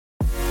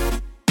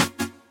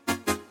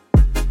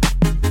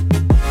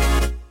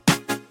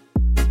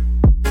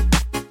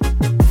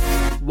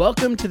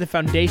Welcome to the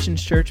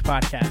Foundations Church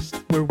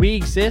podcast, where we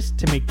exist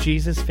to make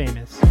Jesus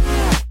famous.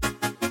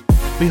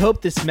 We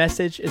hope this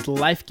message is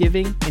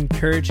life-giving,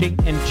 encouraging,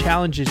 and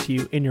challenges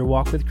you in your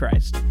walk with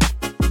Christ.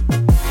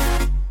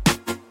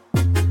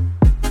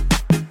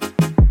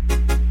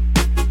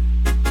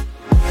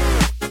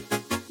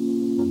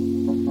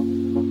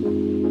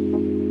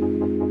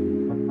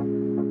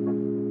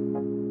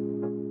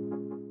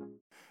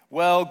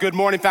 Well, good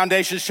morning,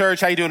 Foundations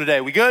Church. How you doing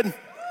today? We good?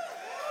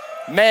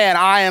 Man,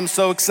 I am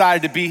so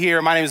excited to be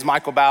here. My name is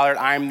Michael Ballard.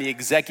 I'm the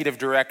executive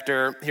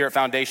director here at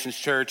Foundations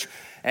Church,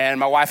 and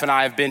my wife and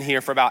I have been here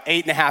for about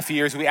 8.5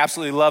 years. We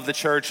absolutely love the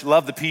church,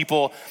 love the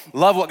people,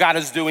 love what God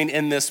is doing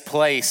in this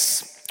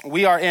place.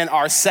 We are in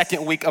our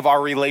second week of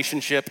our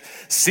relationship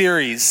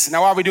series.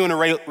 Now, why are we doing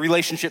a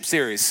relationship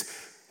series?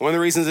 One of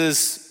the reasons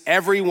is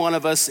every one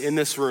of us in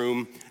this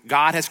room,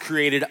 God has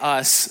created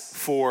us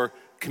for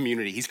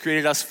community. He's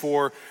created us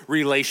for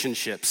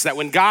relationships. That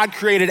when God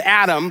created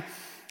Adam,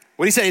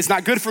 what he said, it's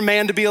not good for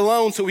man to be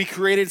alone, so he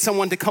created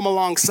someone to come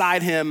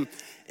alongside him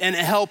and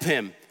help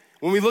him.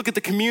 When we look at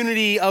the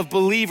community of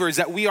believers,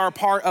 that we are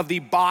part of the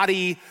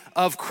body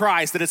of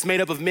Christ, that it's made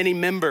up of many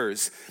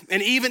members.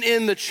 And even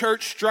in the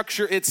church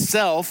structure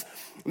itself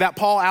that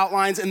Paul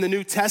outlines in the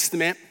New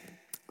Testament,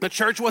 the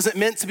church wasn't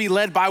meant to be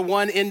led by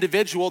one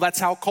individual.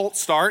 That's how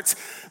cults start.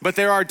 But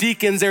there are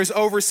deacons, there's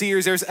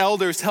overseers, there's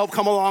elders to help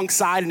come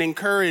alongside and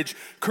encourage,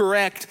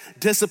 correct,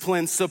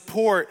 discipline,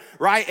 support,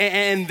 right?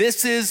 And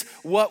this is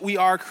what we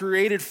are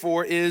created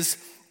for, is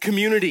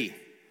community.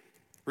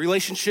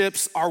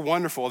 Relationships are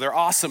wonderful. They're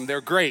awesome.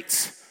 They're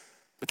great.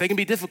 But they can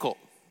be difficult.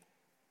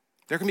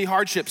 There can be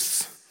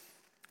hardships.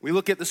 We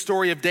look at the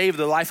story of David,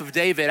 the life of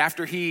David,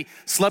 after he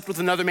slept with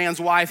another man's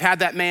wife, had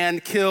that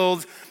man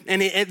killed.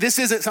 And this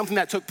isn't something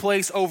that took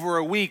place over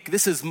a week.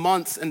 This is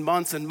months and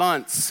months and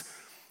months.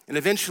 And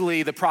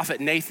eventually the prophet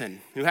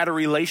Nathan, who had a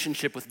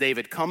relationship with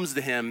David, comes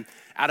to him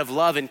out of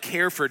love and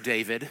care for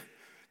David,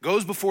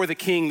 goes before the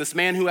king, this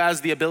man who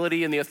has the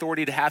ability and the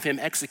authority to have him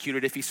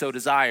executed if he so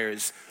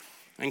desires,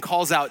 and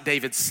calls out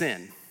David's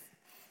sin.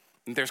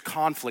 And there's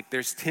conflict,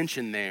 there's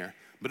tension there.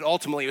 But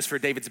ultimately, it was for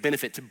David's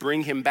benefit to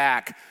bring him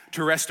back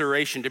to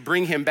restoration, to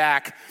bring him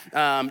back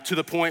to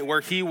the point where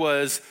he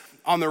was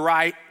on the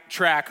right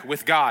track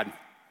with God.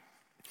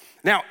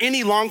 Now,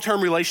 any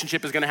long-term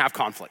relationship is going to have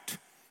conflict.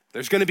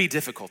 There's going to be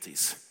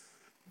difficulties.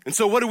 And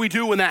so what do we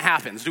do when that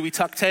happens? Do we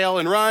tuck tail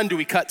and run? Do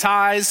we cut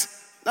ties?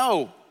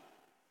 No.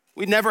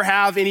 We'd never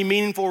have any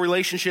meaningful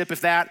relationship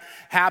if that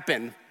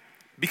happened.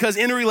 Because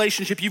in a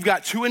relationship, you've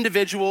got two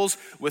individuals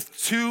with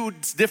two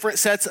different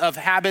sets of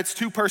habits,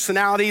 two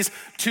personalities,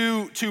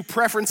 two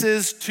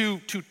preferences, two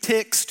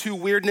tics, two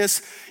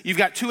weirdness. You've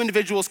got two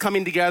individuals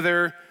coming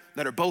together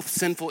that are both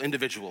sinful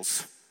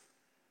individuals.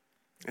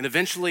 And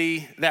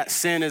eventually that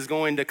sin is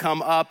going to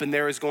come up and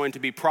there is going to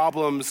be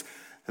problems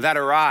that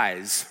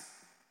arise.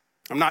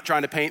 I'm not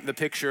trying to paint the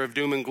picture of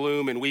doom and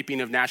gloom and weeping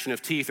of gnashing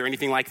of teeth or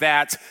anything like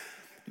that.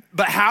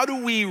 But how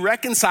do we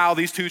reconcile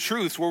these two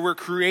truths where we're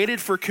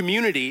created for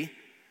community,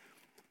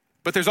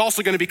 but there's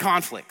also going to be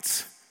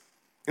conflicts?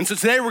 And so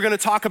today we're going to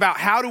talk about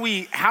how do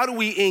we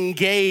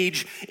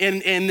engage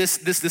in this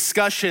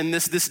discussion,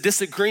 this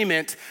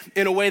disagreement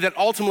in a way that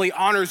ultimately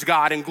honors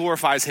God and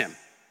glorifies him.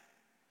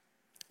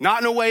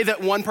 Not in a way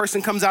that one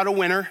person comes out a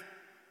winner,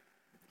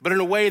 but in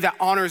a way that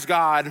honors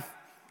God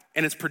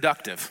and is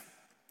productive.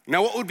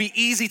 Now, what would be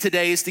easy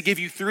today is to give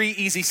you 3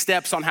 easy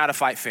steps on how to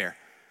fight fair.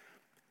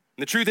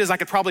 And the truth is, I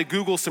could probably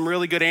Google some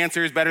really good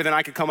answers, better than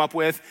I could come up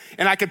with,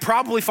 and I could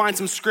probably find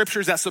some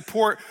scriptures that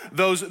support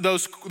those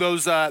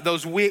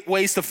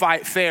ways to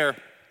fight fair.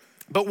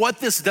 But what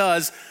this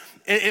does,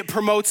 it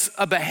promotes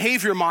a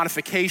behavior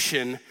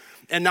modification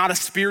and not a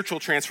spiritual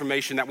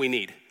transformation that we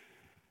need.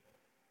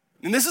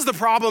 And this is the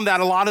problem that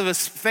a lot of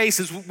us face,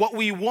 is what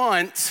we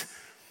want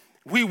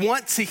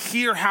to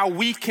hear how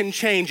we can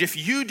change. If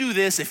you do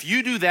this, if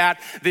you do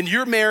that, then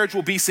your marriage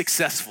will be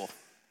successful.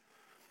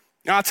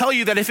 Now, I'll tell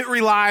you that if it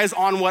relies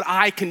on what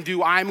I can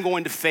do, I'm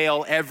going to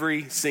fail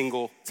every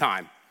single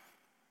time.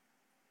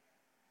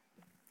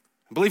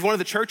 I believe one of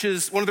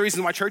the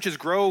reasons why churches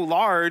grow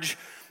large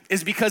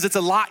is because it's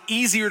a lot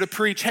easier to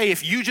preach, hey,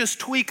 if you just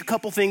tweak a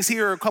couple things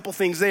here or a couple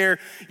things there,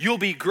 you'll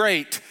be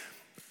great.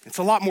 It's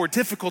a lot more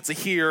difficult to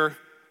hear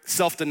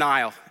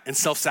self-denial and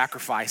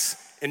self-sacrifice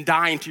and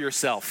dying to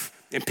yourself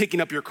and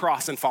picking up your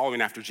cross and following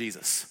after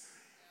Jesus.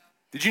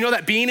 Did you know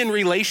that being in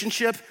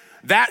relationship,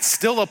 that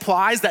still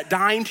applies, that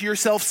dying to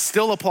yourself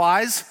still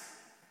applies?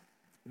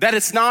 That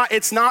it's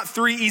not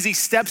 3 easy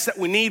steps that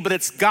we need, but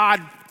it's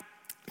God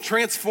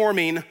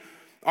transforming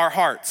our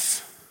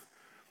hearts.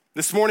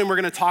 This morning we're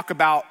gonna talk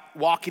about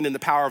walking in the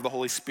power of the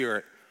Holy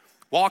Spirit,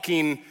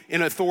 walking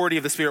in authority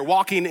of the Spirit,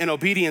 walking in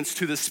obedience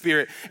to the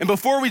Spirit. And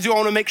before we do, I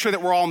wanna make sure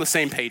that we're all on the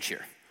same page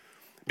here.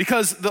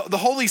 Because the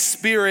Holy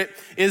Spirit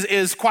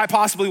is quite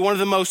possibly one of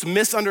the most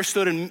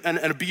misunderstood and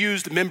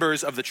abused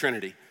members of the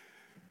Trinity.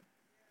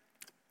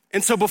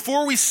 And so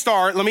before we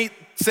start, let me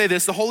say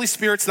this: the Holy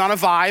Spirit's not a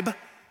vibe.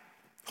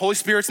 Holy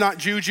Spirit's not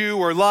juju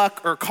or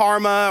luck or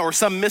karma or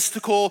some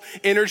mystical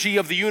energy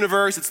of the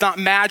universe. It's not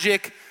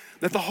magic.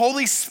 that the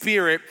Holy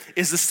Spirit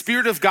is the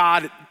Spirit of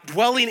God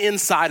dwelling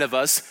inside of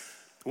us.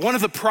 One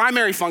of the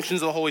primary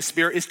functions of the Holy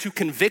Spirit is to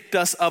convict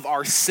us of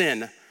our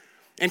sin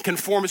and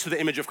conform us to the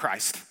image of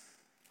Christ.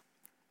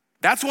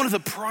 That's one of the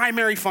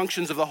primary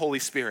functions of the Holy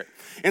Spirit.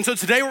 And so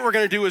today what we're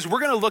gonna do is we're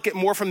gonna look at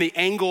more from the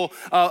angle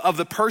of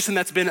the person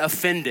that's been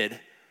offended,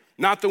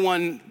 not the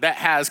one that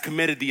has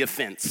committed the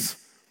offense.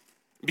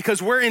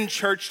 Because we're in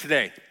church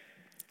today.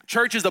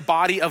 Church is a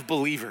body of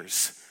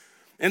believers.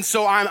 And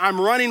so I'm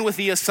running with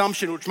the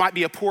assumption, which might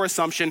be a poor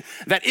assumption,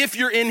 that if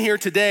you're in here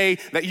today,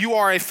 that you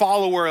are a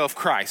follower of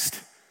Christ.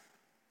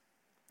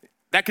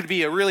 That could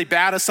be a really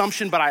bad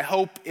assumption, but I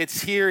hope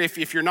it's here.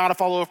 If you're not a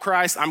follower of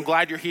Christ, I'm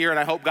glad you're here, and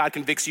I hope God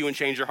convicts you and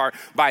change your heart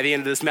by the end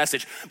of this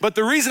message. But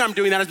the reason I'm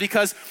doing that is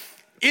because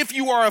if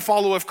you are a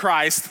follower of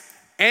Christ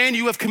and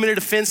you have committed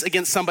offense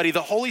against somebody,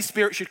 the Holy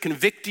Spirit should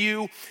convict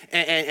you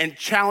and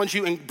challenge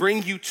you and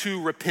bring you to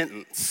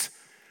repentance.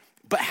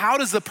 But how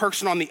does the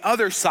person on the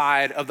other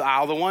side of the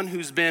aisle, the one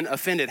who's been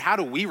offended, how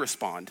do we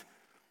respond?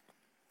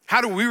 How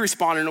do we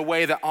respond in a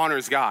way that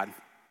honors God?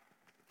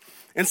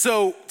 And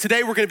so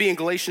today we're gonna be in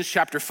Galatians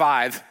chapter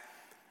 5,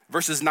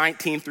 verses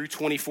 19 through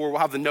 24. We'll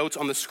have the notes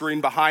on the screen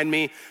behind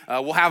me.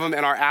 We'll have them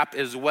in our app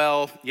as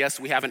well. Yes,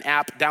 we have an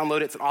app. Download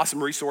it. It's an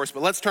awesome resource.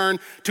 But let's turn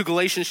to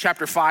Galatians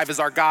chapter 5 as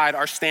our guide,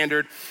 our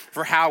standard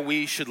for how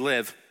we should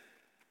live.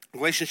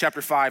 Galatians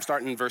chapter 5,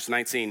 starting in verse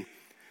 19.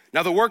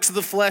 Now the works of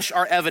the flesh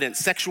are evident: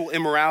 sexual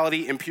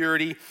immorality,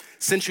 impurity,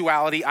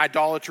 sensuality,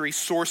 idolatry,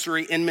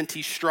 sorcery,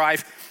 enmity,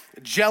 strife,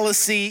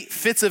 jealousy,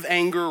 fits of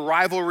anger,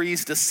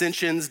 rivalries,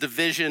 dissensions,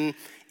 division,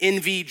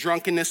 envy,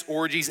 drunkenness,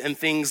 orgies, and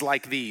things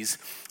like these.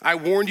 I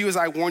warned you, as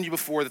I warned you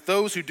before, that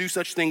those who do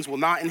such things will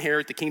not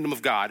inherit the kingdom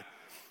of God.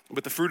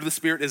 But the fruit of the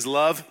Spirit is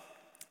love,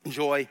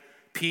 joy,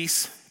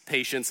 peace,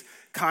 patience,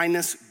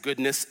 kindness,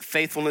 goodness,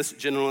 faithfulness,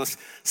 gentleness,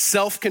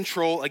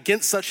 self-control.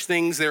 Against such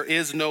things there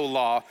is no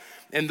law.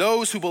 And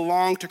those who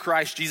belong to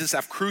Christ Jesus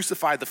have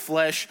crucified the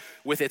flesh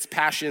with its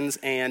passions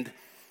and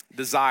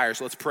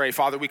desires. Let's pray.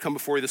 Father, we come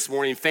before you this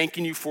morning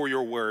thanking you for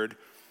your word.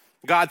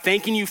 God,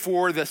 thanking you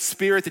for the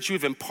Spirit that you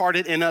have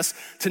imparted in us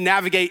to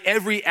navigate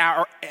every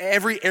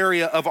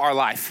area of our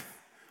life.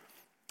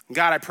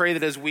 God, I pray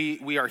that as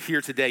we are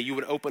here today, you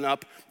would open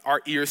up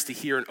our ears to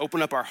hear and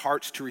open up our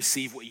hearts to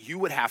receive what you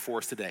would have for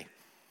us today.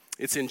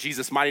 It's in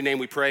Jesus' mighty name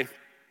we pray.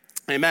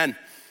 Amen.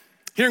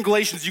 Here in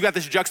Galatians, you got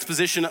this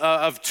juxtaposition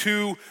of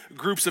two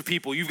groups of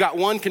people. You've got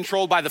one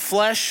controlled by the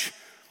flesh,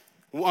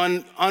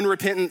 one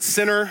unrepentant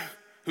sinner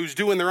who's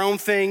doing their own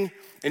thing,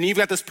 and you've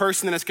got this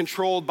person that is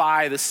controlled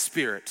by the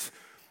Spirit.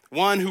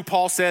 One who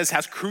Paul says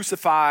has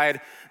crucified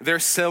their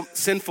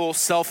sinful,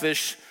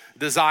 selfish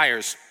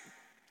desires.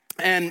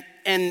 And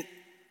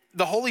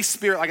the Holy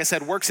Spirit, like I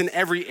said, works in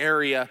every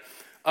area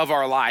of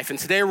our life. And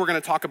today we're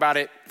gonna talk about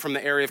it from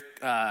the area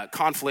of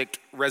conflict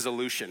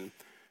resolution.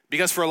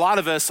 Because for a lot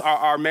of us,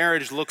 our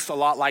marriage looks a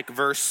lot like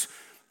verse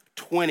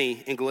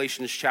 20 in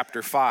Galatians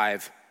chapter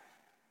 5,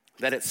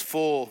 that it's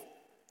full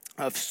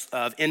of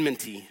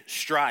enmity,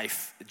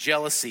 strife,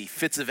 jealousy,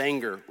 fits of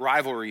anger,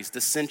 rivalries,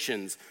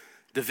 dissensions,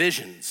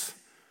 divisions.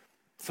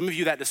 Some of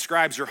you, that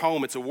describes your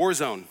home. It's a war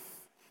zone.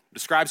 It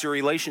describes your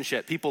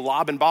relationship. People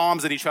lobbing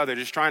bombs at each other,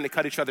 just trying to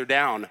cut each other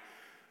down.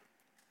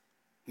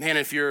 Man,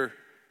 if you're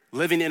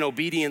living in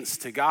obedience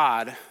to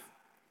God,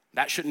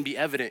 that shouldn't be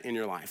evident in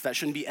your life. That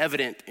shouldn't be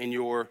evident in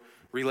your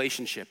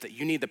relationship, that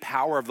you need the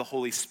power of the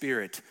Holy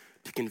Spirit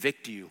to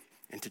convict you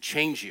and to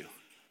change you.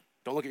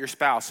 Don't look at your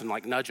spouse and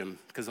nudge them,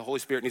 because the Holy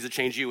Spirit needs to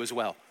change you as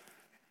well.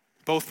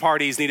 Both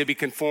parties need to be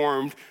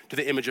conformed to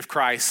the image of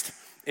Christ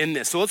in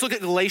this. So let's look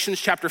at Galatians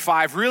chapter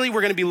 5. Really,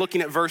 we're gonna be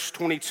looking at verse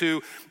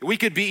 22. We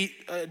could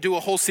do a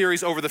whole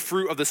series over the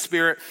fruit of the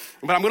Spirit,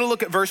 but I'm gonna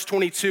look at verse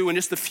 22 and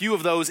just a few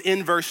of those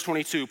in verse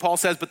 22. Paul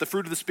says, but the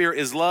fruit of the Spirit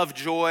is love,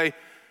 joy,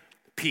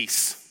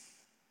 peace.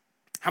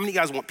 How many of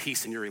you guys want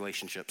peace in your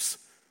relationships?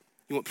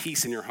 You want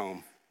peace in your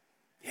home?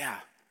 Yeah,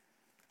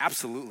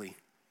 absolutely.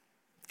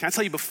 Can I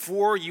tell you,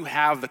 before you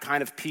have the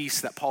kind of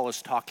peace that Paul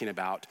is talking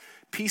about,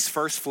 peace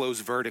first flows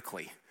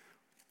vertically,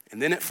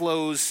 and then it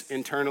flows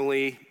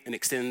internally and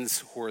extends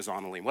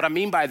horizontally. What I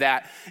mean by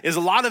that is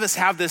a lot of us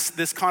have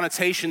this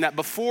connotation that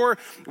before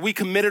we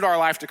committed our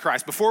life to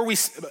Christ, before we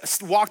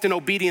walked in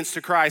obedience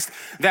to Christ,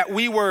 that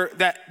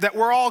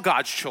we're all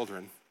God's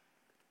children.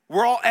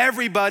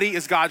 Everybody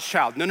is God's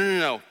child.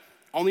 No.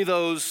 Only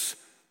those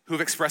who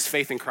have expressed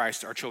faith in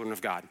Christ are children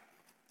of God.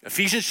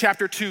 Ephesians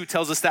chapter 2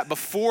 tells us that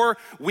before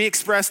we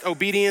expressed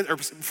obedience, or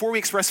before we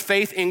express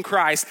faith in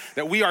Christ,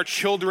 that we are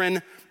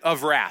children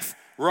of wrath.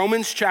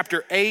 Romans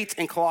chapter 8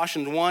 and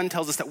Colossians 1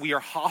 tells us that we are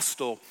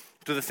hostile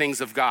to the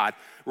things of God.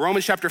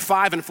 Romans chapter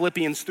 5 and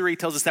Philippians 3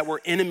 tells us that we're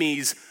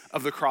enemies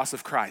of the cross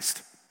of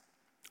Christ.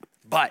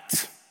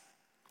 But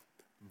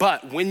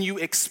when you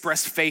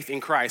express faith in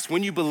Christ,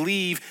 when you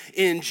believe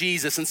in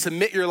Jesus and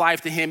submit your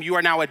life to him, you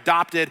are now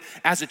adopted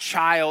as a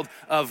child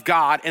of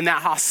God. And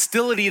that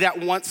hostility that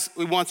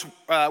we once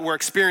were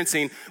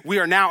experiencing, we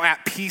are now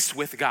at peace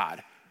with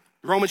God.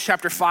 Romans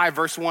chapter 5,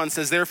 verse 1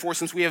 says, therefore,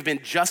 since we have been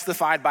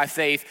justified by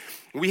faith,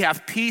 we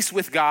have peace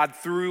with God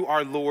through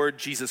our Lord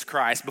Jesus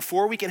Christ.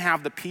 Before we can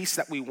have the peace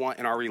that we want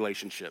in our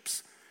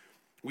relationships,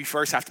 we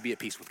first have to be at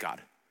peace with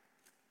God.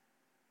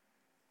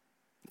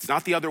 It's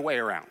not the other way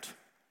around.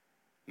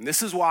 And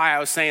this is why I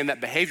was saying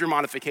that behavior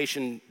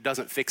modification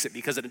doesn't fix it,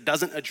 because it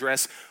doesn't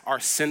address our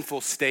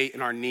sinful state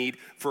and our need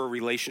for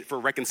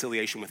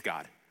reconciliation with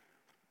God.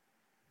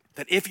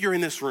 That if you're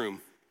in this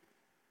room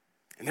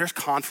and there's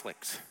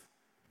conflict,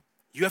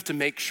 you have to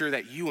make sure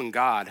that you and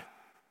God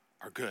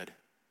are good.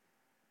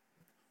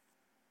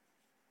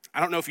 I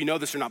don't know if you know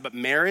this or not, but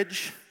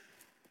marriage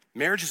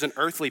is an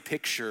earthly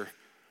picture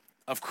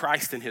of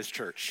Christ and his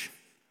church.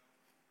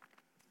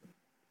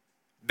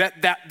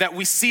 That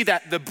we see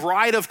that the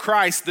bride of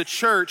Christ, the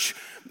church,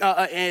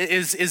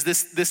 is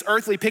this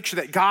earthly picture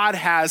that God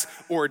has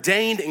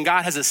ordained and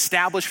God has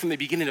established from the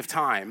beginning of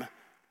time.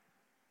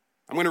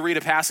 I'm going to read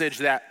a passage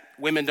that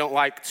women don't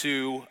like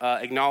to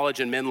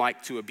acknowledge and men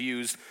like to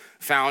abuse,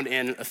 found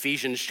in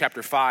Ephesians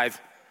chapter 5,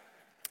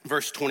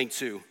 verse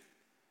 22. It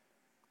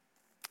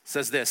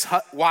says this,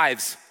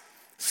 wives,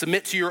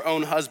 submit to your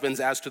own husbands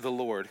as to the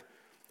Lord.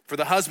 For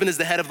the husband is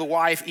the head of the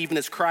wife, even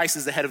as Christ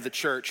is the head of the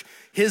church,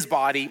 his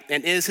body,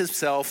 and is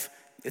himself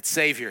its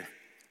Savior.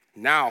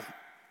 Now,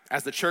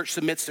 as the church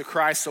submits to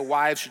Christ, so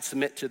wives should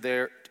submit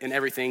in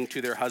everything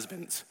to their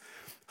husbands.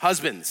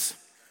 Husbands,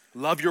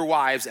 love your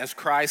wives as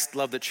Christ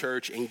loved the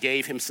church and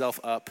gave himself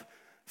up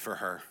for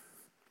her.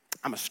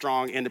 I'm a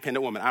strong,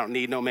 independent woman. I don't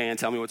need no man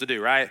tell me what to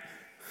do, right?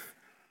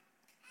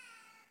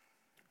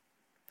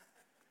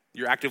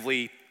 You're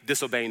actively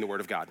disobeying the word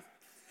of God.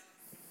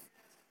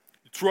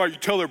 That's right, you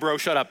tell her, bro,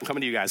 shut up. I'm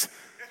coming to you guys.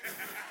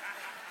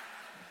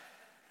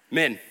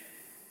 Men,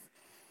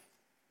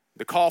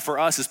 the call for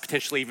us is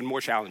potentially even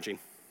more challenging.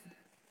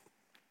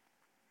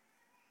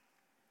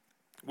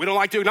 We don't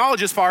like to acknowledge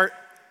this part.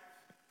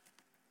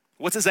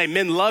 What's it say?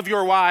 Men, love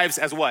your wives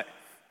as what?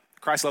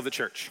 Christ loved the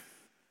church.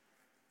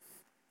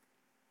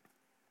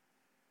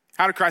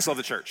 How did Christ love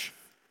the church?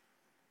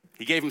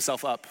 He gave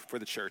himself up for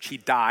the church. He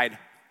died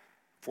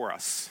for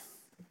us.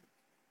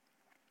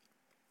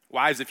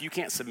 Wives, if you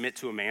can't submit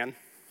to a man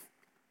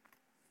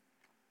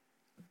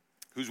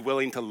who's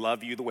willing to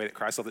love you the way that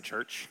Christ loved the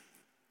church,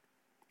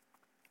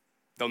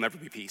 there'll never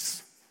be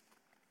peace.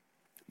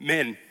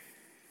 Men,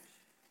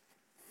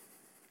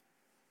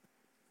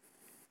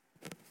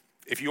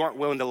 if you aren't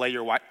willing to lay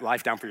your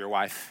life down for your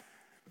wife,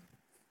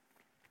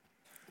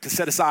 to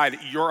set aside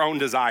your own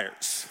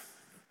desires,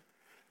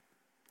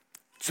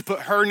 to put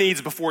her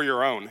needs before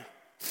your own,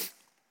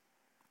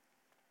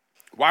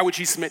 why would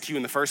she submit to you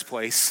in the first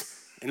place?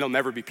 And there'll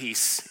never be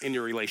peace in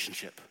your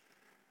relationship.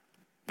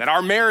 That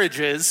our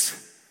marriages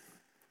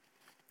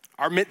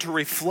are meant to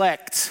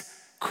reflect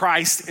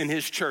Christ and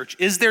his church.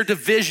 Is there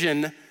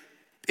division?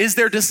 Is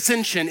there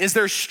dissension? Is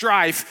there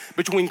strife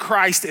between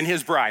Christ and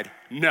his bride?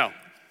 No,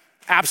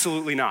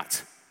 absolutely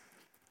not.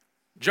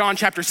 John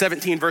chapter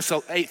 17, verse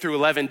 8 through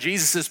 11,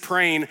 Jesus is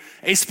praying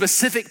a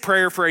specific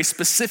prayer for a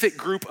specific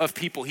group of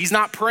people. He's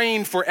not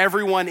praying for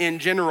everyone in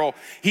general.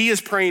 He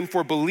is praying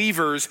for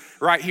believers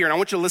right here. And I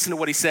want you to listen to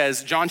what he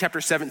says. John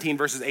chapter 17,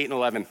 verses 8 and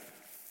 11.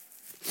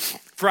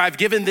 For I've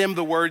given them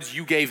the words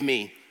you gave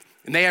me,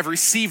 and they have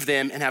received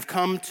them and have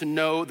come to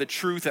know the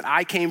truth that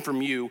I came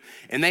from you,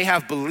 and they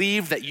have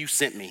believed that you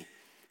sent me.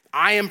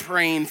 I am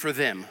praying for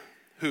them.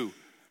 Who?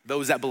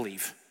 Those that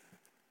believe.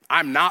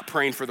 I'm not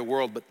praying for the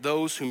world, but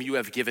those whom you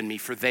have given me,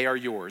 for they are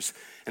yours.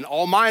 And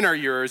all mine are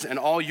yours, and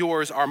all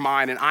yours are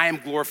mine, and I am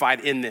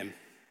glorified in them.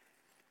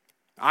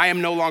 I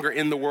am no longer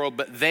in the world,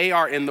 but they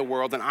are in the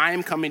world, and I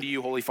am coming to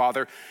you, Holy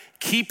Father.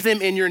 Keep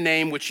them in your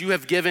name, which you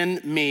have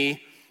given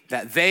me,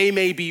 that they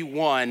may be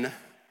one,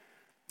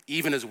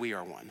 even as we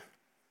are one.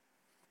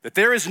 That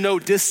there is no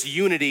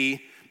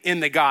disunity in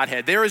the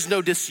Godhead. There is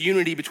no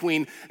disunity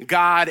between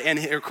God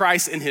and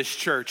Christ and his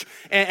church.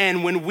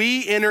 And when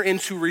we enter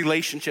into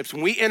relationships,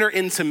 when we enter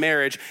into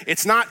marriage,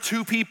 it's not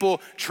two people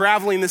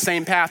traveling the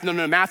same path. No,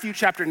 Matthew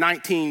chapter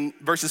 19,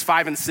 verses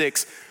 5 and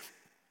 6,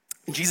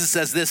 Jesus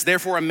says this,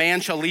 therefore a man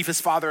shall leave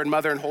his father and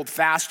mother and hold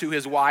fast to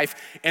his wife,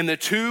 and the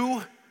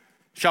two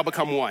shall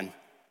become one.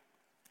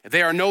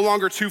 They are no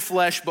longer two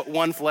flesh, but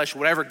one flesh.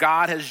 Whatever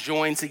God has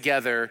joined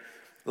together,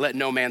 let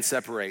no man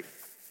separate.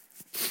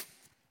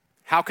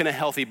 How can a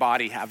healthy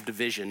body have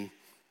division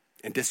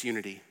and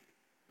disunity?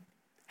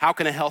 How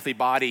can a healthy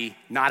body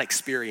not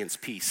experience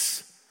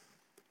peace?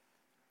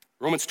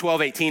 Romans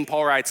 12:18,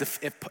 Paul writes,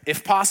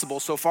 if possible,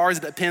 so far as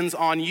it depends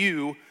on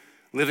you,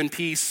 live in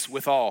peace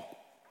with all.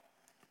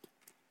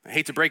 I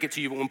hate to break it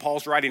to you, but when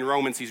Paul's writing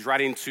Romans, he's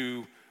writing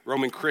to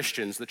Roman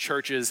Christians, the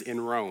churches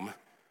in Rome.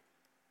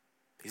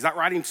 He's not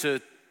writing to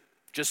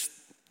just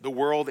the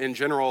world in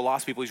general,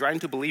 lost people. He's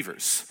writing to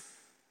believers.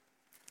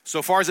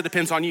 So far as it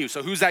depends on you.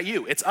 So who's that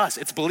you? It's us,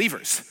 it's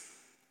believers.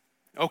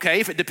 Okay,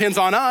 if it depends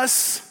on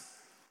us,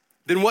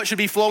 then what should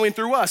be flowing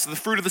through us? The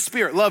fruit of the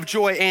Spirit, love,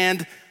 joy,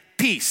 and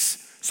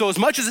peace. So as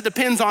much as it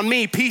depends on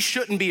me, peace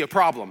shouldn't be a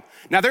problem.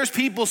 Now there's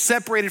people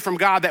separated from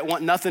God that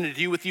want nothing to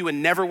do with you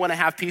and never want to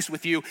have peace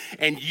with you,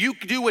 and you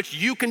do what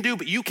you can do,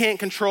 but you can't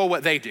control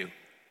what they do.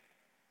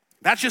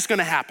 That's just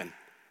gonna happen.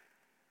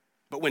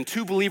 But when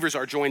two believers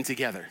are joined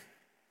together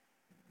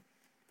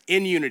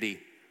in unity,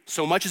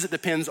 so much as it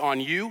depends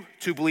on you,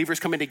 two believers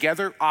coming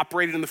together,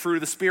 operating in the fruit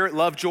of the Spirit,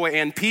 love, joy,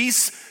 and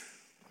peace,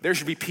 there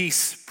should be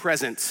peace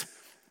present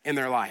in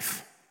their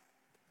life.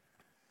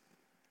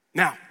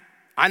 Now,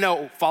 I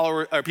know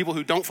people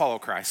who don't follow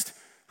Christ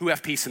who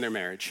have peace in their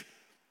marriage.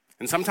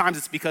 And sometimes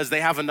it's because they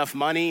have enough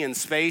money and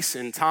space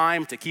and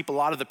time to keep a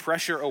lot of the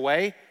pressure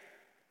away.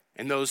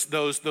 And those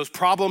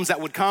problems that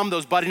would come,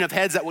 those butting of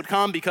heads that would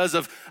come because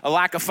of a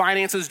lack of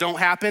finances don't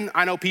happen.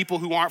 I know people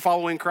who aren't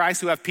following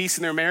Christ who have peace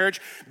in their marriage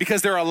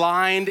because they're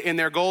aligned in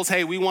their goals.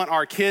 Hey, we want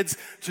our kids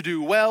to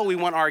do well. We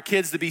want our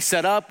kids to be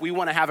set up. We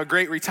want to have a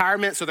great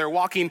retirement. So they're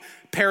walking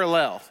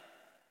parallel.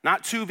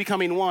 Not two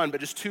becoming one,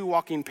 but just two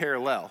walking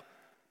parallel.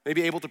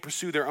 Maybe able to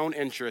pursue their own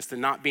interest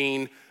and not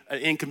being an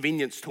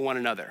inconvenience to one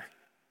another.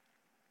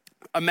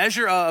 A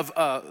measure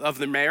of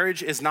the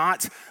marriage is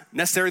not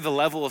necessarily the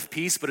level of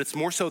peace, but it's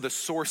more so the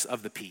source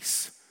of the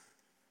peace.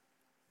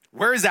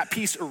 Where is that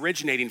peace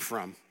originating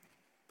from?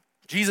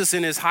 Jesus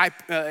in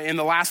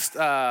the Last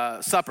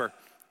Supper,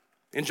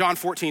 in John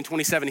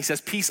 14:27, he says,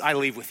 "Peace I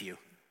leave with you.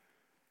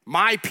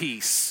 My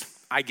peace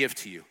I give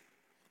to you."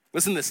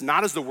 Listen to this,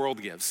 not as the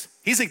world gives.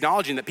 He's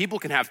acknowledging that people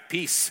can have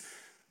peace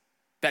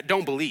that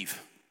don't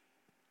believe.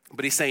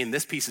 But he's saying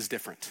this peace is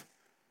different.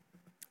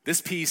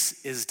 This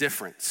peace is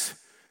different.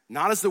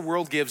 Not as the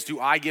world gives, do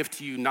I give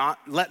to you.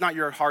 Let not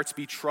your hearts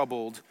be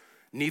troubled,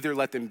 neither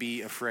let them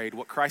be afraid.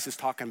 What Christ is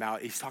talking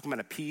about, he's talking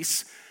about a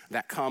peace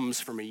that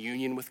comes from a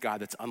union with God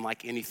that's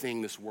unlike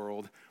anything this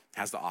world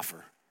has to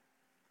offer.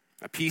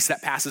 A peace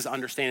that passes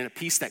understanding, a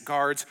peace that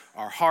guards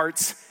our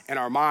hearts and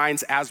our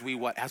minds as we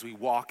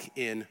walk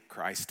in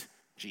Christ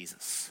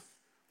Jesus,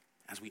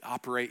 as we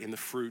operate in the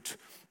fruit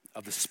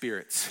of the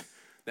Spirit.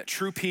 That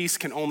true peace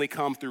can only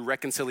come through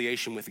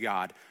reconciliation with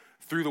God,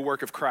 through the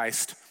work of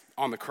Christ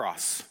on the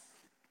cross.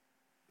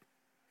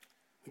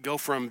 We go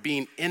from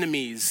being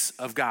enemies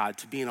of God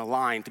to being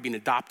aligned, to being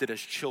adopted as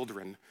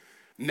children.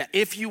 And that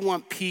if you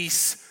want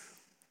peace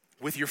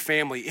with your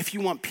family, if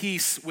you want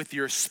peace with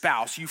your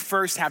spouse, you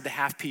first have to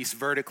have peace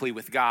vertically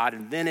with God,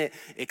 and then it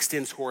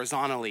extends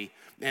horizontally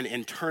and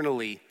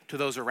internally to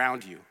those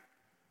around you.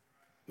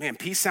 Man,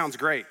 peace sounds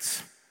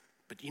great,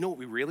 but you know what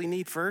we really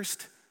need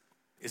first?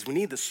 Is we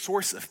need the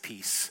source of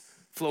peace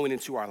flowing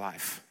into our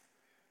life.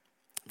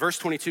 Verse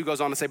 22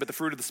 goes on to say, but the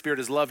fruit of the Spirit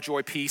is love,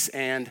 joy, peace,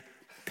 and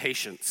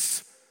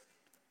patience.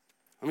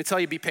 Let me tell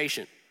you, be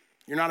patient.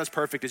 You're not as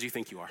perfect as you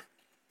think you are.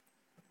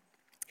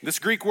 This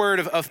Greek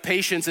word of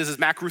patience is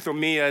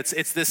makrothumia.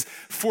 It's this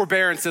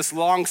forbearance, this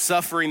long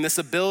suffering, this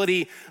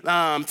ability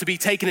to be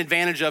taken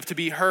advantage of, to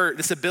be hurt,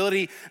 this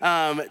ability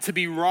to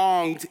be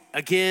wronged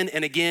again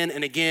and again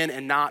and again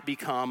and not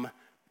become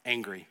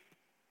angry.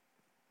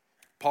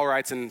 Paul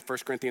writes in 1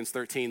 Corinthians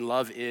 13,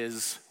 love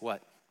is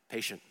what?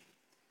 Patient.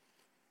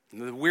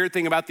 And the weird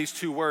thing about these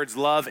two words,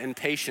 love and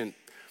patient,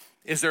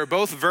 is they're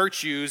both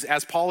virtues,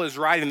 as Paul is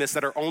writing this,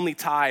 that are only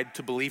tied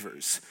to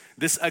believers.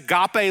 This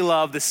agape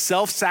love, this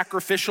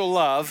self-sacrificial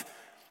love,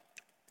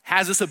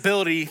 has this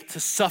ability to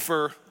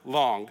suffer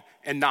long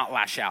and not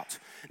lash out.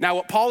 Now,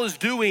 what Paul is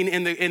doing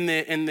in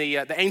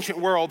the ancient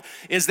world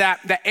is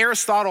that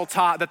Aristotle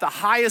taught that the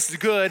highest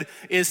good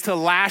is to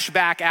lash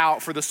back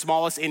out for the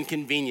smallest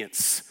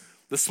inconvenience,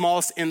 the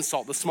smallest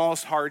insult, the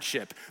smallest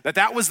hardship.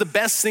 That was the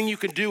best thing you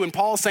could do. And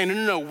Paul is saying,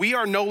 no, we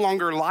are no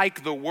longer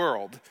like the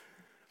world.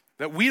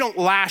 That we don't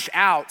lash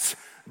out,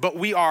 but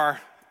we are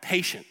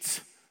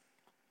patient.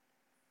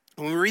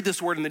 When we read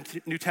this word in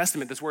the New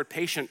Testament, this word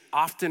patient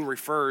often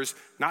refers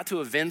not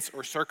to events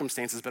or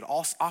circumstances, but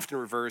also often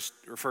refers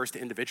to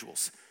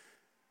individuals.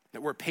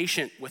 That we're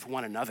patient with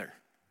one another.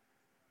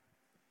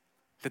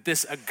 That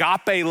this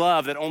agape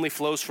love that only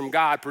flows from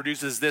God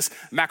produces this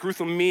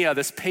makrothumia,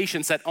 this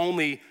patience that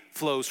only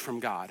flows from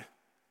God.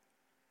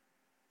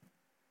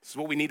 This is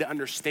what we need to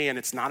understand.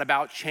 It's not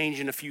about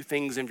changing a few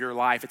things in your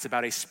life. It's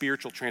about a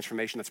spiritual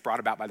transformation that's brought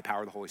about by the power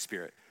of the Holy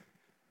Spirit.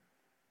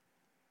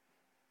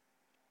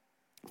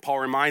 Paul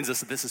reminds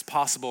us that this is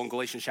possible in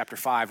Galatians chapter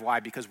 5. Why?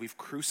 Because we've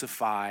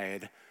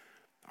crucified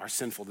our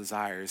sinful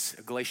desires.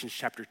 In Galatians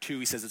chapter 2,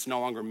 he says it's no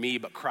longer me,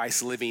 but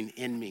Christ living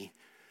in me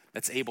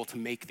that's able to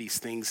make these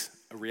things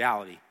a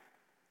reality.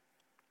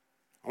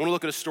 I want to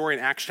look at a story in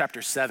Acts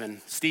chapter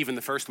 7. Stephen,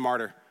 the first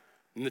martyr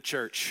in the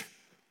church.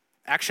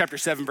 Acts chapter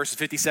 7, verses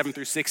 57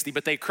 through 60.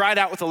 But they cried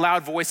out with a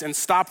loud voice and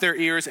stopped their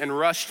ears and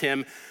rushed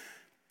him.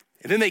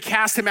 And then they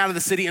cast him out of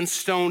the city and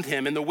stoned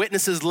him. And the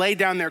witnesses laid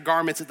down their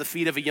garments at the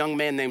feet of a young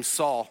man named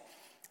Saul.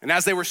 And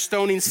as they were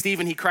stoning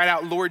Stephen, he cried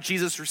out, Lord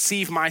Jesus,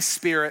 receive my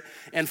spirit.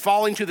 And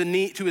falling to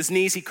his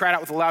knees, he cried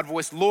out with a loud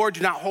voice, Lord,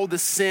 do not hold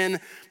this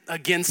sin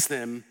against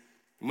them.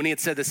 And when he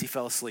had said this, he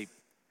fell asleep.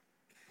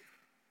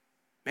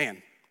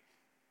 Man,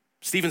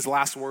 Stephen's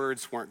last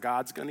words weren't,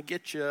 God's gonna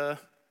get you.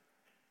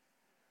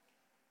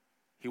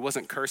 He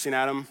wasn't cursing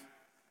at him.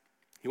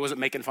 He wasn't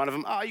making fun of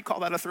him. Oh, you call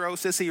that a throw,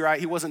 sissy, right?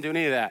 He wasn't doing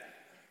any of that.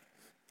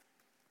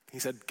 He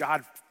said,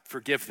 God,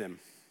 forgive them.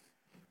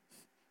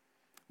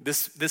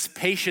 This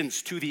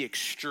patience to the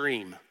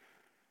extreme,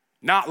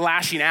 not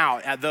lashing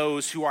out at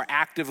those who are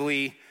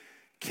actively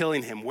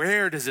killing him.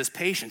 Where does this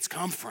patience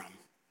come from?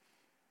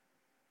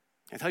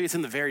 I tell you, it's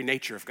in the very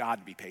nature of God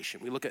to be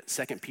patient. We look at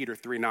 2 Peter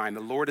 3:9. The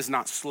Lord is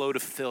not slow to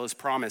fulfill his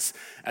promise,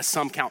 as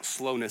some count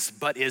slowness,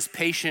 but is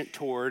patient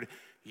toward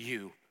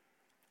you,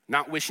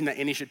 not wishing that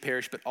any should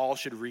perish, but all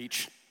should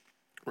reach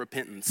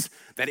repentance.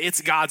 That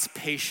it's God's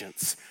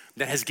patience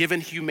that has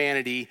given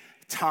humanity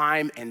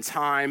time and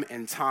time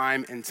and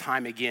time and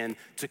time again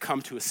to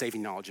come to a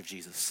saving knowledge of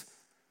Jesus.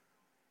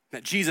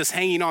 That Jesus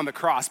hanging on the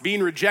cross,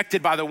 being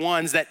rejected by the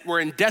ones that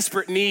were in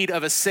desperate need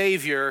of a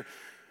Savior,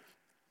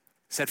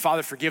 said,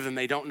 Father, forgive them,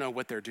 they don't know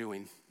what they're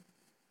doing.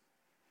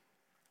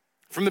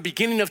 From the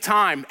beginning of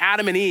time,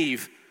 Adam and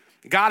Eve,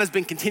 God has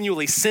been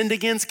continually sinned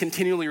against,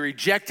 continually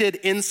rejected,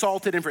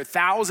 insulted, and for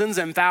thousands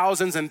and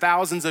thousands and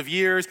thousands of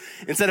years,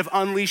 instead of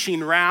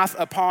unleashing wrath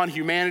upon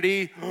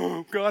humanity,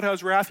 oh, God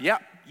has wrath. Yeah,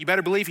 you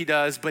better believe he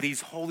does, but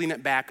he's holding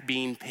it back,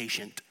 being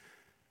patient.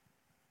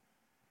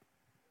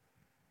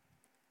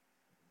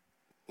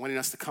 Wanting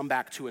us to come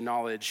back to a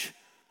knowledge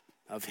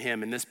of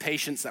him. And this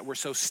patience that we're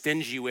so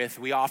stingy with,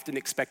 we often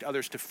expect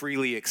others to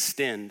freely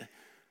extend.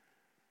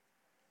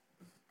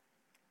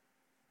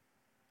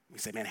 We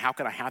say, man, how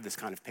can I have this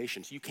kind of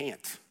patience? You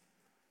can't.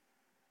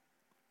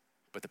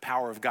 But the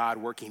power of God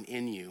working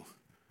in you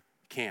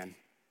can.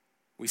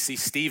 We see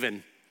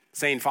Stephen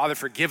saying, Father,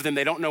 forgive them.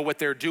 They don't know what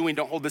they're doing.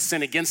 Don't hold the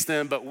sin against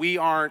them. But we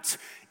aren't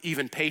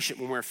even patient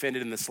when we're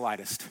offended in the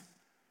slightest.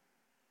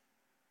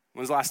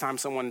 When's the last time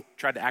someone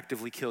tried to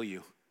actively kill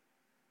you?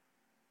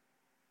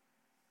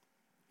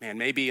 Man,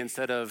 maybe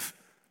instead of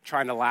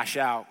trying to lash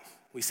out,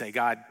 we say,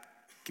 God,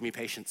 give me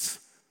patience.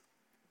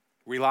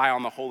 Rely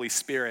on the Holy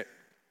Spirit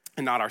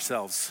and not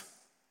ourselves.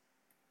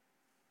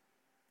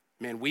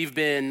 Man, we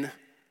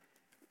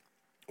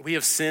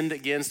have sinned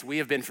against, we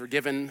have been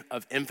forgiven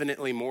of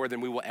infinitely more than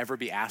we will ever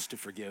be asked to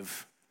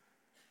forgive.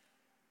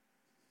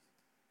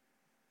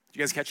 Do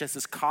you guys catch this?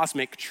 This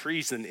cosmic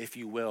treason, if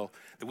you will,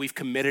 that we've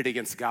committed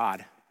against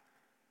God.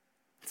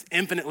 It's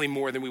infinitely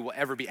more than we will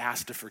ever be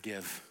asked to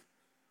forgive.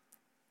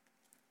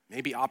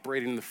 Maybe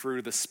operating in the fruit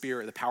of the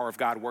Spirit, the power of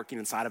God working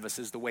inside of us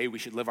is the way we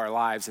should live our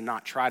lives and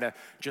not try to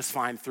just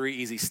find 3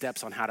 easy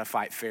steps on how to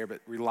fight fair,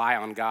 but rely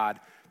on God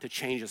to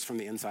change us from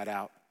the inside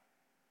out.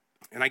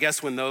 And I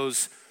guess when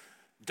those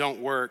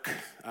don't work,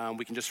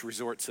 we can just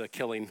resort to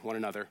killing one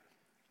another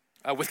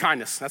with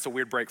kindness. That's a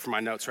weird break from my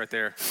notes right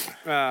there.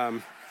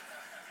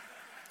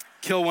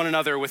 Kill one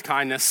another with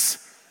kindness.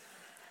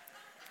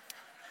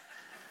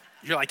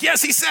 You're like,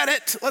 yes, he said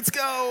it. Let's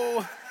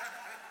go.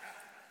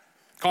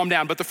 Calm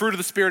down. But the fruit of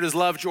the Spirit is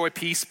love, joy,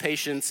 peace,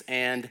 patience,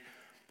 and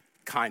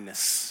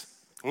kindness.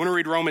 I want to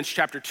read Romans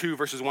chapter 2,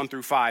 verses 1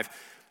 through 5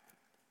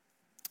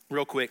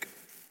 real quick.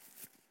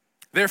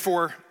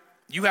 Therefore,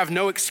 you have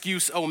no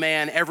excuse, O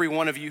man, every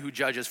one of you who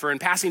judges. For in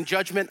passing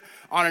judgment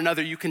on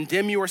another, you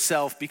condemn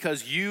yourself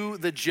because you,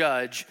 the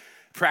judge,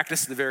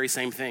 practice the very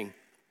same thing.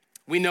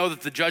 We know that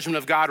the judgment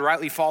of God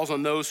rightly falls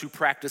on those who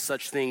practice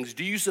such things.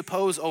 Do you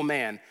suppose, O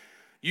man,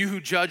 you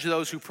who judge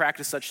those who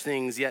practice such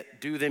things,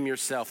 yet do them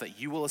yourself, that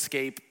you will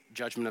escape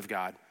judgment of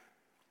God?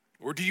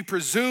 Or do you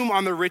presume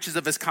on the riches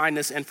of his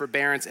kindness and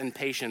forbearance and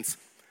patience,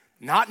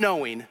 not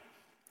knowing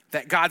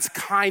that God's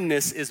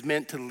kindness is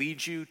meant to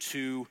lead you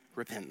to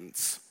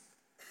repentance?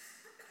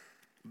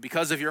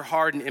 Because of your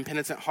hard and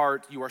impenitent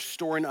heart, you are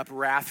storing up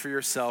wrath for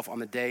yourself on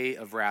the day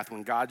of wrath,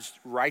 when God's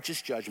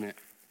righteous judgment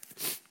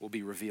will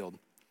be revealed.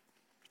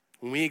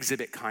 When we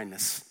exhibit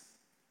kindness,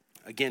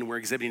 again, we're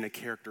exhibiting a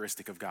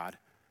characteristic of God.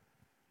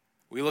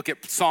 We look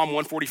at Psalm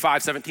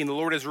 145:17. The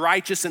Lord is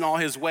righteous in all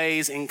his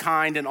ways and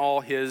kind in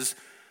all his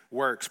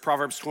works.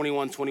 Proverbs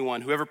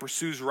 21:21. Whoever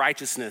pursues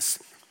righteousness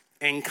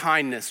and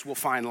kindness will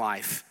find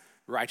life,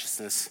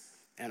 righteousness,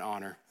 and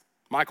honor.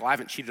 Michael, I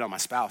haven't cheated on my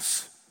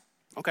spouse.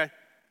 Okay.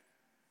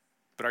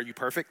 But are you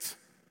perfect?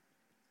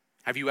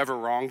 Have you ever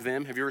wronged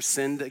them? Have you ever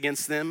sinned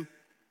against them?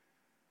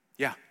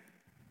 Yeah,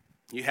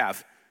 you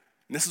have.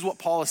 And this is what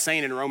Paul is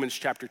saying in Romans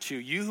chapter 2.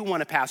 You who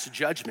want to pass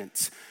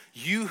judgments,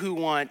 you who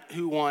want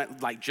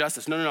like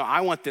justice. No,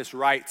 I want this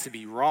right to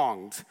be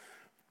wronged.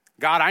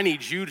 God, I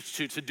need you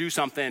to do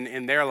something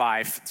in their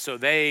life so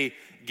they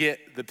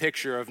get the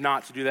picture of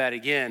not to do that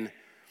again.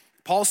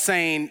 Paul's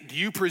saying, do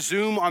you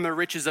presume on the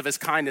riches of his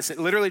kindness? It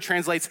literally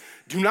translates,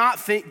 do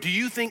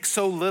you think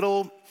so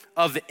little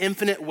of the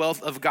infinite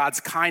wealth of God's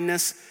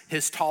kindness,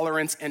 his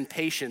tolerance, and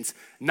patience,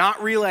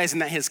 not realizing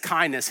that his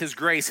kindness, his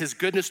grace, his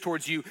goodness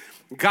towards you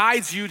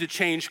guides you to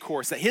change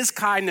course, that his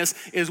kindness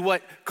is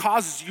what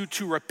causes you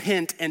to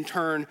repent and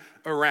turn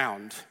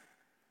around.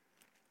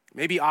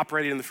 Maybe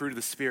operating in the fruit of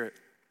the Spirit,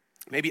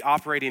 maybe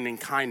operating in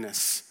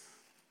kindness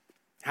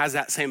has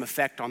that same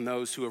effect on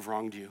those who have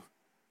wronged you,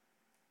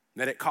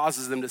 that it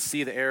causes them to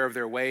see the error of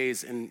their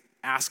ways and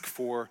ask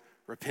for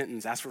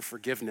repentance, ask for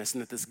forgiveness,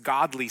 and that this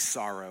godly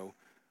sorrow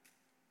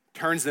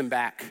turns them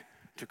back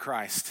to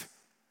Christ.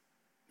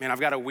 Man, I've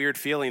got a weird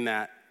feeling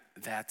that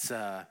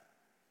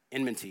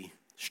enmity,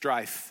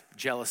 strife,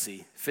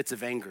 jealousy, fits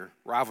of anger,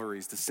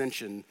 rivalries,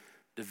 dissension,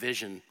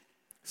 division,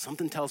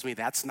 something tells me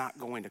that's not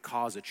going to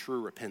cause a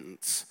true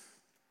repentance.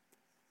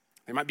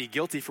 They might be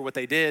guilty for what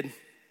they did,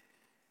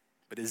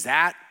 but is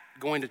that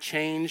going to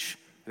change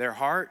their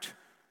heart,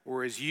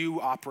 or is you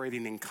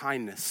operating in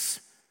kindness?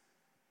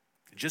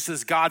 Just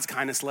as God's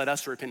kindness led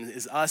us to repentance,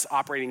 is us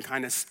operating in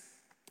kindness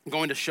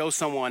going to show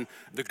someone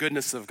the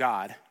goodness of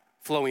God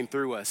flowing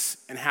through us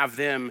and have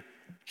them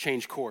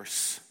change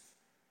course?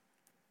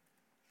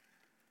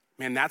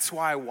 Man, that's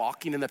why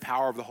walking in the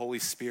power of the Holy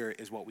Spirit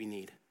is what we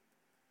need.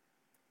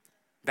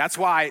 That's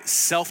why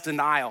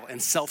self-denial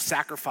and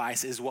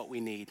self-sacrifice is what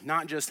we need.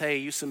 Not just, hey,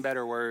 use some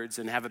better words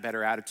and have a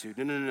better attitude.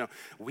 No.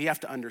 We have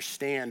to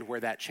understand where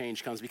that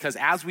change comes, because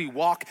as we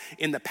walk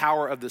in the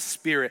power of the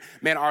Spirit,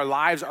 man, our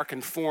lives are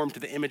conformed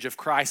to the image of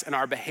Christ and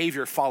our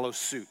behavior follows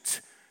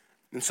suit.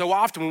 And so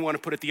often we want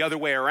to put it the other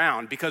way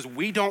around because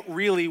we don't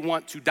really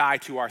want to die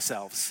to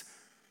ourselves.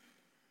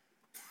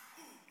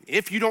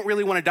 If you don't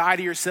really want to die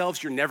to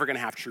yourselves, you're never going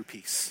to have true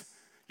peace.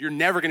 You're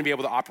never going to be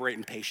able to operate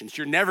in patience.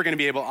 You're never going to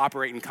be able to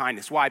operate in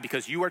kindness. Why?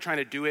 Because you are trying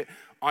to do it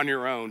on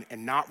your own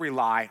and not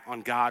rely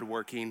on God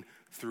working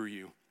through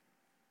you.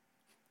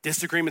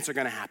 Disagreements are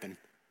going to happen.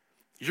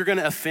 You're going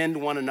to offend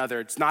one another.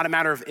 It's not a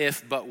matter of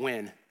if, but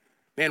when.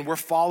 Man, we're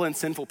fallen,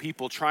 sinful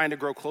people trying to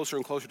grow closer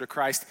and closer to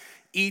Christ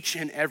each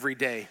and every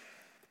day.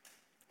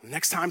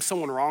 Next time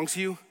someone wrongs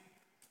you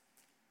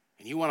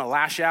and you want to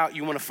lash out,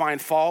 you want to find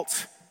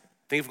fault,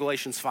 think of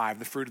Galatians 5.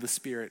 The fruit of the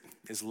Spirit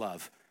is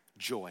love,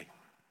 joy,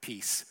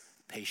 peace,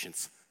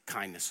 patience,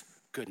 kindness,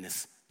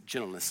 goodness,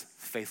 gentleness,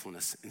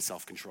 faithfulness, and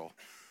self-control.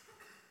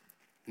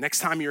 Next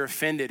time you're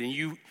offended and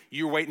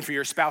you're waiting for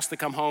your spouse to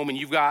come home and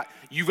you've got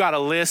a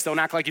list, don't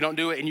act like you don't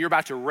do it, and you're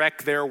about to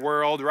wreck their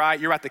world, right?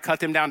 You're about to cut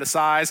them down to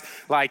size.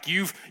 Like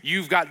you've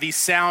got these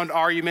sound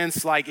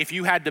arguments. Like if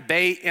you had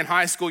debate in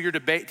high school, your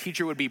debate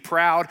teacher would be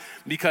proud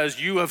because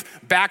you have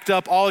backed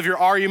up all of your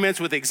arguments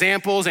with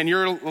examples and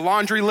your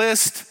laundry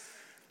list.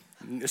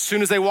 As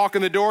soon as they walk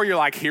in the door, you're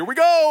like, here we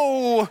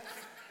go.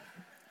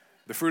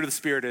 The fruit of the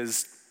Spirit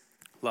is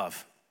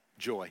love,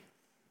 joy,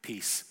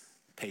 peace,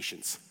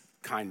 patience,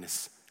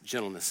 kindness,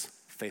 gentleness,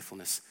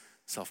 faithfulness,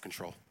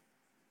 self-control. Are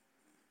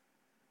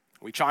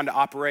we trying to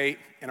operate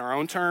in our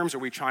own terms, or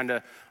are we trying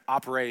to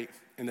operate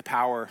in the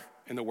power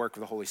and the work of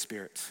the Holy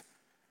Spirit?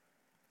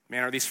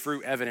 Man, are these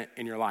fruit evident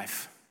in your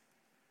life?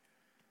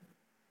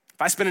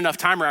 If I spend enough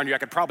time around you, I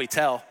could probably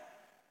tell.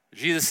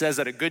 Jesus says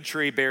that a good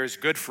tree bears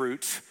good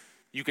fruit.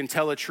 You can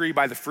tell a tree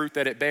by the fruit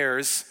that it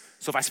bears.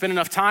 So if I spend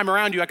enough time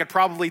around you, I could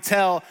probably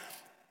tell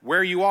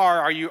where you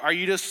are. Are you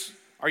just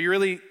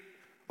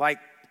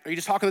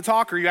talking the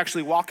talk, or are you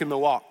actually walking the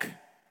walk?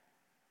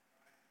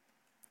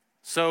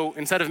 So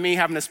instead of me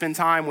having to spend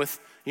time with,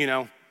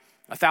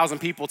 1,000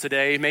 people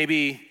today,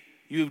 maybe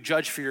you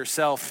judge for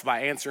yourself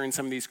by answering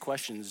some of these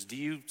questions. Do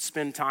you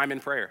spend time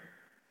in prayer?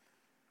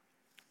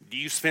 Do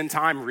you spend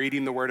time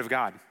reading the Word of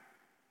God?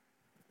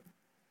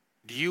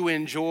 Do you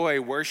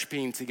enjoy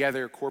worshiping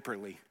together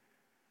corporately?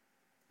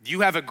 Do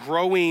you have a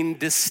growing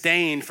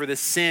disdain for the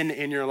sin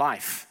in your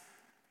life?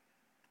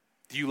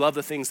 Do you love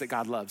the things that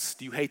God loves?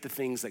 Do you hate the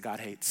things that God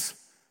hates?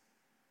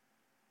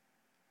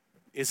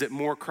 Is it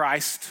more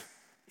Christ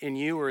in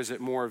you, or is it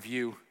more of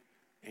you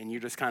and you're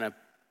just kind of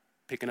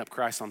picking up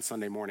Christ on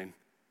Sunday morning?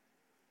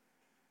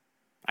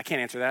 I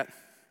can't answer that.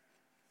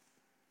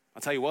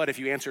 I'll tell you what, if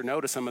you answer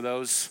no to some of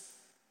those,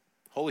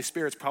 Holy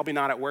Spirit's probably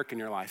not at work in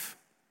your life.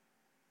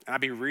 And I'd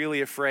be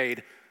really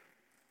afraid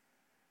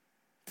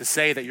to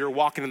say that you're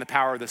walking in the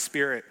power of the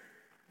Spirit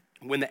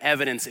when the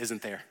evidence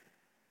isn't there.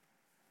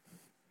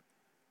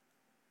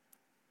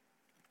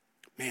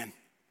 Man,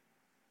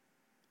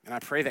 and I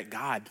pray that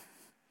God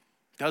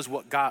does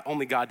what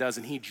only God does,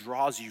 and he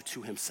draws you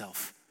to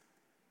himself.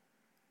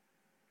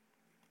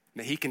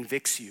 That he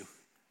convicts you,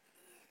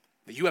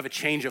 that you have a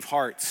change of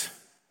heart,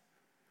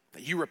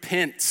 that you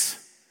repent,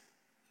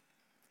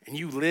 and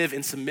you live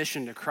in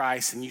submission to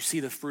Christ, and you see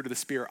the fruit of the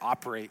Spirit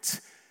operate,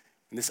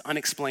 and this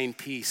unexplained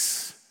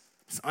peace,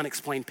 this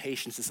unexplained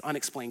patience, this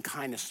unexplained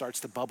kindness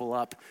starts to bubble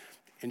up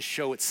and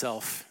show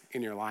itself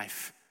in your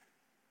life.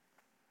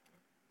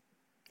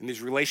 And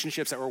these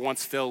relationships that were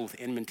once filled with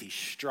enmity,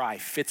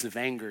 strife, fits of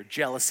anger,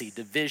 jealousy,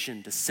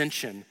 division,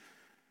 dissension,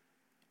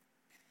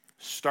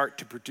 start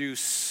to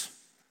produce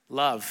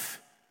love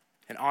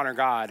and honor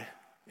God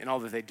in all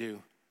that they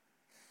do.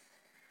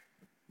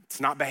 It's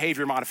not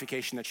behavior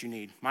modification that you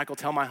need. Michael,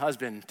 tell my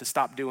husband to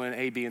stop doing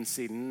A, B, and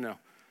C. No.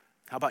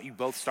 How about you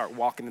both start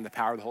walking in the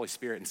power of the Holy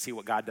Spirit and see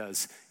what God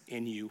does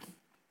in you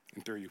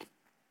and through you?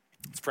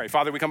 Let's pray.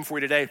 Father, we come before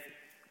you today.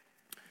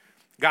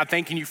 God,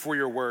 thanking you for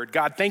your word.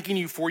 God, thanking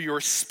you for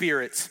your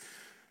Spirit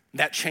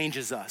that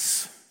changes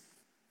us.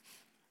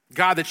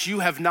 God, that you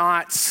have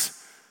not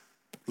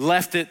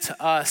left it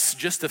to us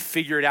just to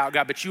figure it out,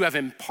 God, but you have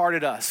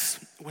imparted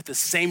us with the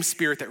same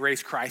Spirit that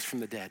raised Christ from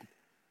the dead.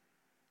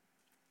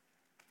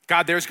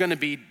 God, there's going to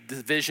be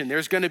division,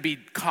 there's going to be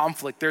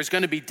conflict, there's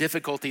going to be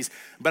difficulties,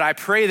 but I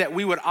pray that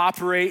we would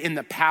operate in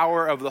the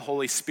power of the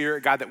Holy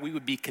Spirit, God, that we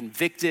would be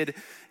convicted,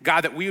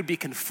 God, that we would be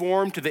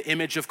conformed to the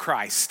image of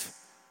Christ.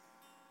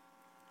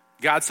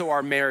 God, so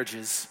our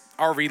marriages,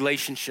 our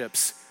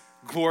relationships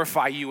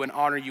glorify you and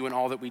honor you in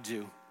all that we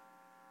do.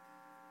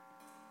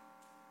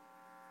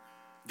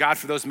 God,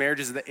 for those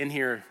marriages that in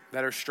here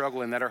that are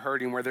struggling, that are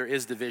hurting, where there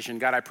is division,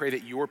 God, I pray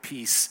that your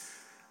peace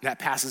that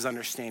passes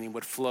understanding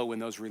would flow in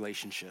those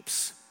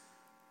relationships.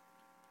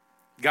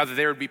 God, that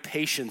there would be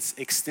patience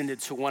extended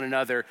to one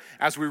another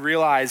as we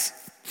realize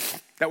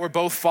that we're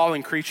both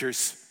fallen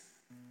creatures.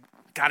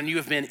 God, and you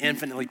have been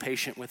infinitely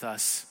patient with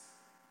us.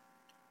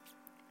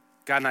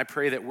 God, and I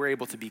pray that we're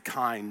able to be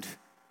kind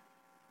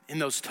in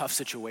those tough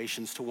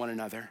situations to one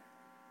another.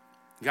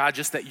 God,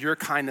 just that your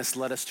kindness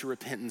led us to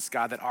repentance,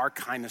 God, that our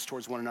kindness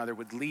towards one another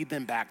would lead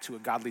them back to a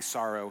godly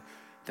sorrow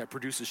that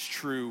produces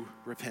true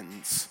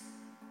repentance.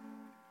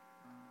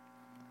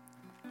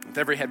 With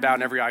every head bowed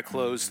and every eye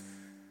closed,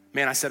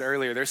 man, I said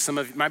earlier,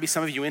 might be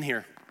some of you in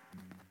here.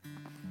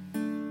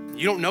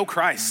 You don't know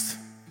Christ.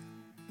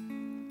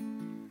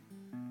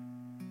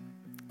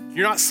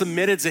 You're not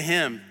submitted to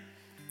him.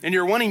 And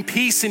you're wanting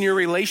peace in your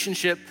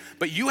relationship,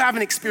 but you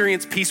haven't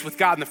experienced peace with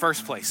God in the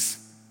first place.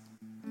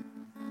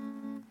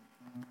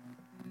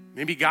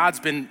 Maybe God's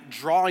been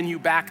drawing you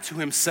back to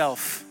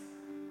himself.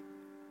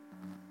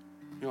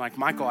 You're like,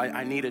 Michael,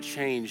 I need a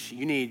change.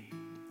 You need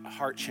a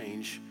heart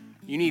change.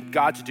 You need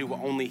God to do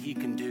what only he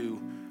can do,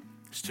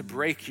 is to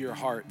break your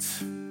heart,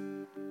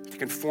 to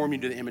conform you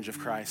to the image of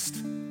Christ.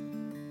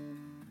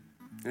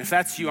 And if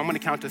that's you, I'm gonna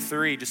count to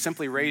 3. Just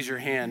simply raise your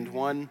hand.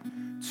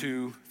 1,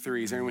 2,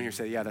 3. Is anyone here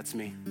say, yeah, that's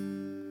me?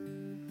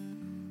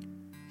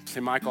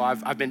 Say, Michael,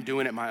 I've been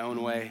doing it my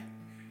own way.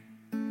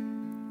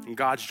 And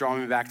God's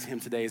drawing me back to him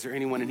today. Is there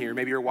anyone in here?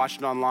 Maybe you're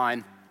watching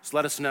online. Just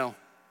let us know.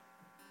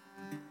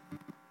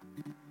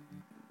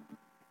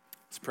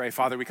 Let's pray.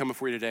 Father, we come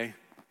before you today.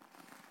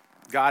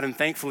 God, and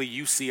thankfully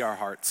you see our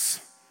hearts.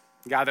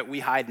 God, that we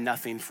hide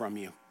nothing from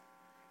you.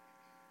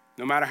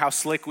 No matter how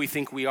slick we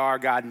think we are,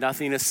 God,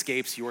 nothing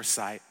escapes your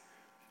sight.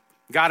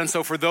 God, and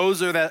so for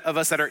those of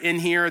us that are in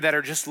here that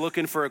are just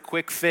looking for a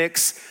quick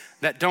fix,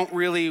 that don't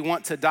really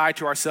want to die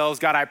to ourselves,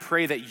 God, I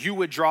pray that you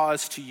would draw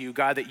us to you,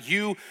 God, that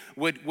you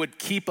would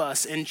keep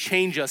us and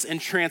change us and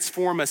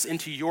transform us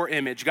into your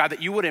image. God,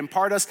 that you would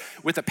impart us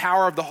with the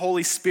power of the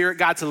Holy Spirit,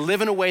 God, to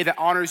live in a way that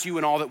honors you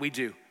in all that we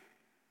do.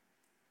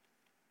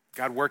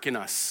 God, work in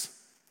us.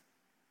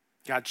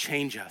 God,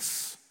 change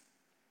us.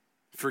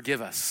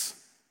 Forgive us.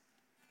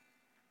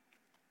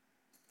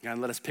 God,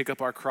 let us pick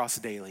up our cross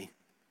daily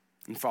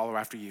and follow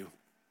after you.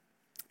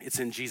 It's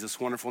in Jesus'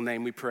 wonderful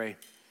name we pray.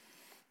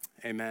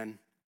 Amen.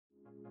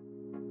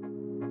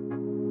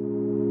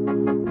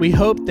 We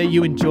hope that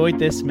you enjoyed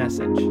this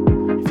message.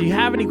 If you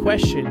have any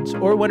questions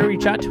or want to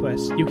reach out to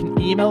us, you can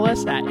email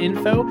us at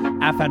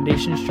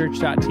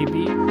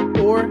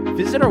info@foundationschurch.tv or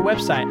visit our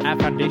website at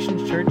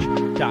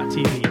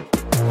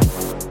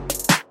foundationschurch.tv.